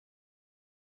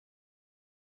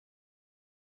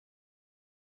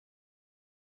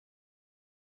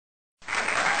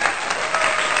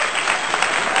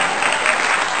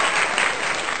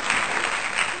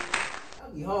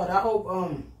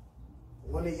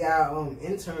y'all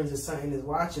interns or something is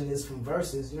watching this from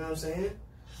Versus, you know what I'm saying?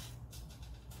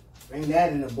 Bring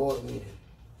that in the board meeting.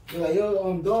 You're like,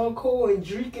 yo, Don Core and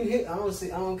Dricanhippie.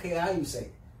 I don't care how you say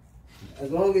it.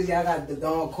 As long as y'all got the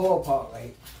Don Core part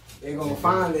right, they're gonna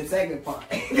find the second part.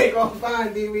 They're gonna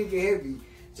find Dricanhippie.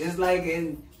 Just like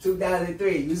in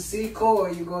 2003. You see Core,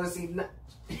 you're gonna see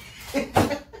nothing.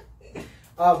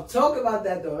 Talk about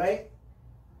that though, right?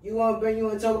 You want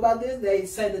to talk about this? They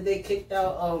said that they kicked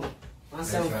out my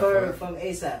son Ferg from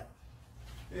ASAP.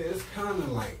 Yeah, it's kind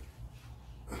of like.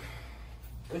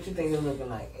 What you think it looking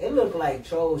like? It looked like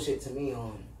troll shit to me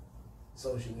on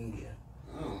social media.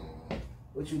 Oh.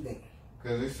 What you think?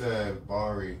 Because it said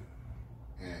Bari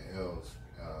and Els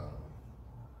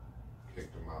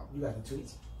kicked him out. You got the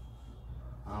tweets?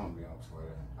 I don't be on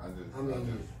Twitter. I just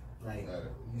like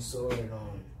you saw it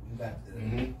on. You got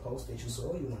the post that you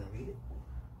saw. You want to read it?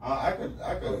 I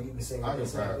could you can say what they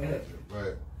said. it,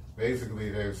 but basically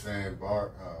they were saying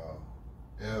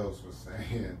Els was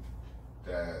saying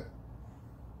that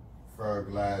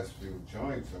Ferg last few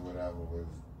joints or whatever was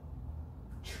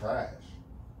trash.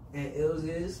 And Els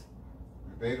is?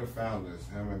 They the founders,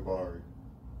 him and Bari.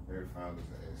 They the founders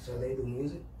of ASAP. So they do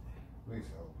music? I think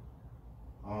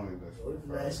so. I don't even listen. What was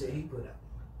the last shit he put out?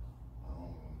 I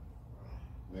don't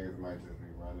know. Niggas might just be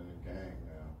running the gang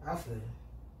now. I feel it.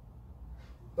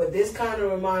 But this kind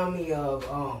of remind me of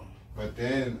But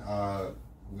then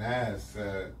Nas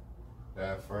said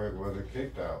that Ferg wasn't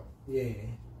kicked out. Yeah.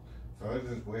 So it's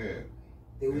just weird.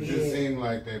 It just seemed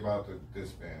like they about to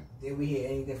disband. Did we hear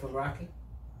anything from Rocky?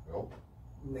 Nope.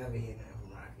 Never hear nothing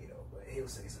from Rocky though, but he'll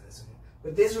say something soon.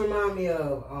 But this remind me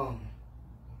of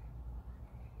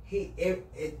if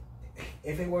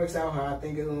it works out how I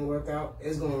think it's gonna work out,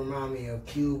 it's gonna remind me of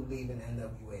Cube leaving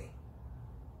NWA.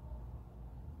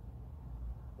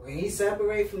 When he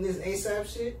separate from this ASAP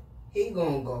shit, he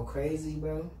gonna go crazy,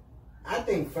 bro. I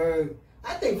think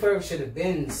Ferg should have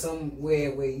been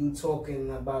somewhere where you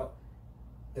talking about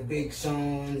the Big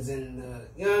Seans and the,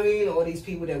 you know what I mean, all these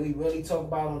people that we really talk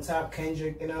about on top,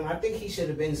 Kendrick and I think he should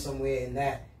have been somewhere in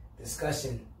that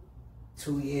discussion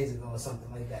 2 years ago or something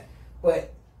like that.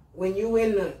 But when you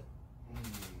in the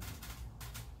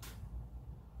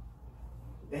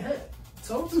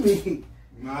talk to me.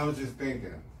 No, I was just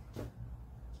thinking.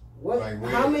 What? Like,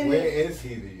 where is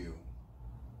he to you?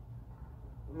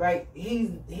 Like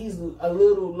he's a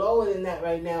little lower than that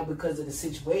right now because of the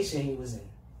situation he was in.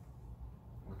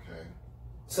 Okay.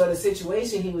 So the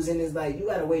situation he was in is like you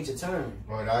gotta wait your turn.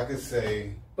 But I could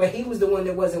say. But he was the one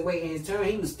that wasn't waiting his turn.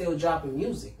 He was still dropping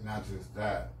music. Not just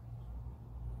that,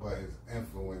 but his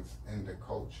influence in the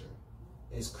culture.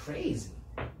 It's crazy.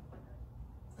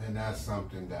 And that's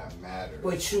something that matters.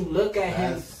 But you look at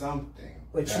him. That's something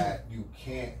that you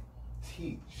can't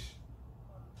teach.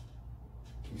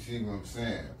 You see what I'm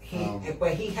saying?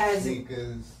 But he hasn't.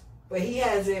 Sneakers. But he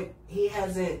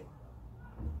hasn't.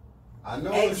 I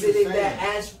know exited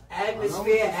that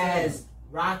atmosphere as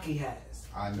Rocky has.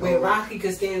 I know. Where Rocky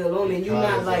could stand alone, and you're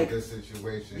not like this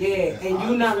situation. Yeah, and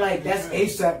you're not like that's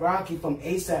ASAP Rocky from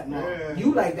ASAP Mob. Yeah.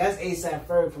 You like that's ASAP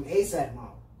Ferg from ASAP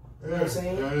Mob. You know what I'm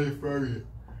saying? That ain't Fergie.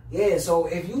 Yeah, so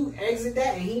if you exit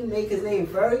that and he make his name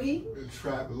Fergie, The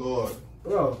Trap Lord.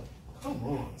 bro, come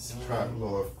on, son. Trap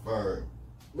Lord Ferg.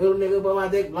 Little nigga, but my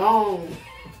dick long.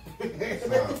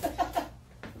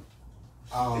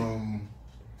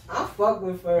 I fuck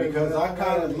with Ferg because I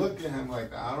kind of look at him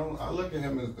like that. I look at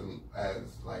him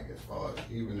as like as far as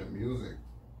even the music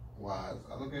wise,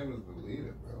 I look at him as the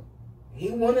leader, bro.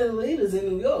 He one of the leaders in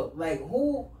New York. Like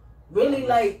who really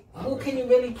who can you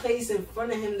really place in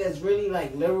front of him that's really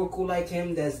like lyrical like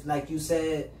him? That's like you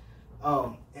said,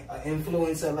 an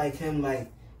influencer like him.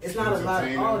 Like it's not a lot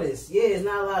of artists. Yeah, it's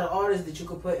not a lot of artists that you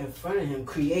could put in front of him.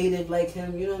 Creative like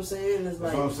him. You know what I'm saying? It's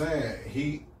That's like what I'm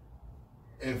saying.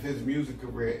 If his music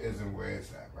career isn't where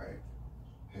it's at, right?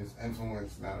 His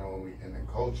influence not only in the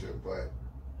culture, but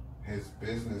his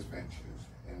business ventures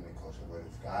in the culture, what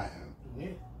it's got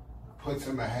him, puts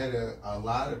him ahead of a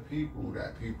lot of people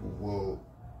that people will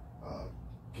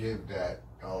give that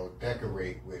or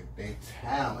decorate with their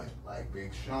talent, like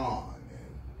Big Sean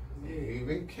and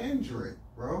even Kendrick,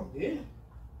 bro. Yeah.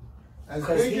 As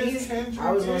big as Kendrick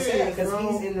I was gonna say because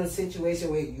bro. he's in a situation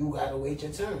where you gotta wait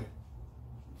your turn.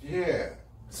 Yeah.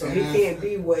 So and he can't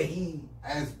be what he.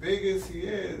 As big as he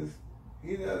is,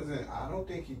 he doesn't. I don't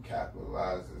think he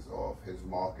capitalizes off his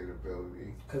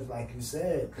marketability. Because, like you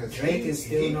said, Drake is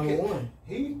still number one.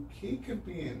 He could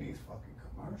be in these fucking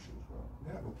commercials, bro.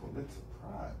 You have a Pulitzer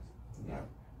Prize. Yeah.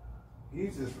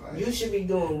 He's just like. You should be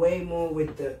doing way more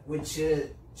with your.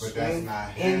 But that's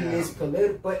not in him. this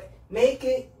political. But make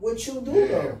it what you do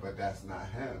though. But that's not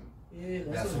him. Yeah,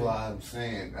 that's why I'm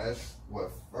saying that's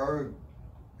what Ferg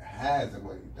has and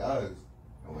what he does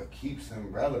and what keeps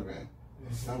him relevant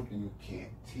is something you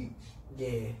can't teach.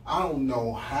 Yeah. I don't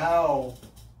know how,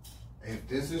 if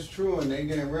this is true and they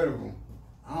getting rid of him,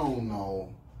 I don't know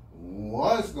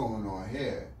what's going on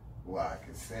here. What I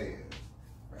can say is,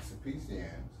 rest in peace,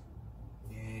 Yams.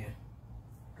 Yeah.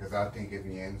 Because I think if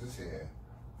Yams is here,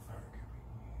 Ferg can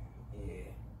be here.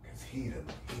 Yeah. Because he the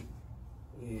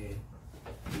yeah.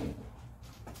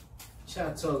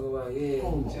 Y'all talk about, yeah.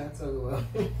 Y'all talk about.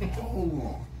 Hold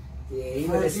on. Yeah, he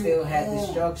would have still had the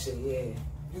structure, yeah.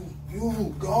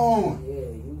 You gone. Yeah,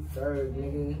 you Ferg,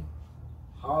 nigga.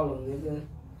 Harlem, nigga.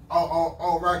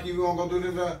 Oh, Rocky, you gonna go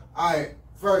do this? Alright,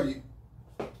 Fergie.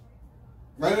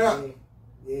 Run it up.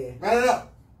 Yeah. Run it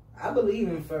up. I believe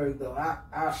in Ferg, though.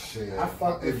 I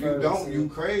fuck with Ferg. If you don't, you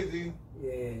crazy.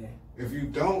 Yeah. If you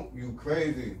don't, you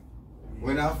crazy.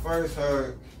 When I first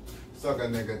heard Suck a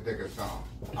Nigga Dick a Song,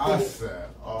 I said,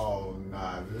 oh,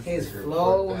 nah. His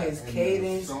flow, his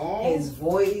cadence, his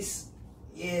voice.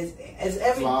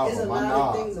 It's a lot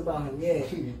of things about him. Yeah,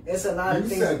 it's a lot of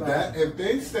things about that, him. If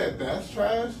they said that's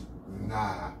trash,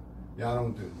 nah, y'all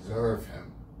don't deserve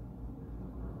him.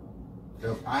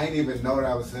 I ain't even know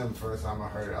that was him first time I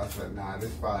heard it. I said, nah,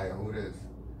 this fire. Who this?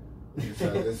 He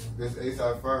said, this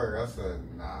A$AP Ferg. I said,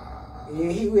 nah.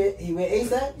 Yeah, he went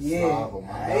A$AP? Yeah. Slob on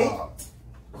my dog.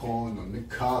 Corn on the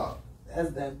cob.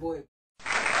 That's that boy.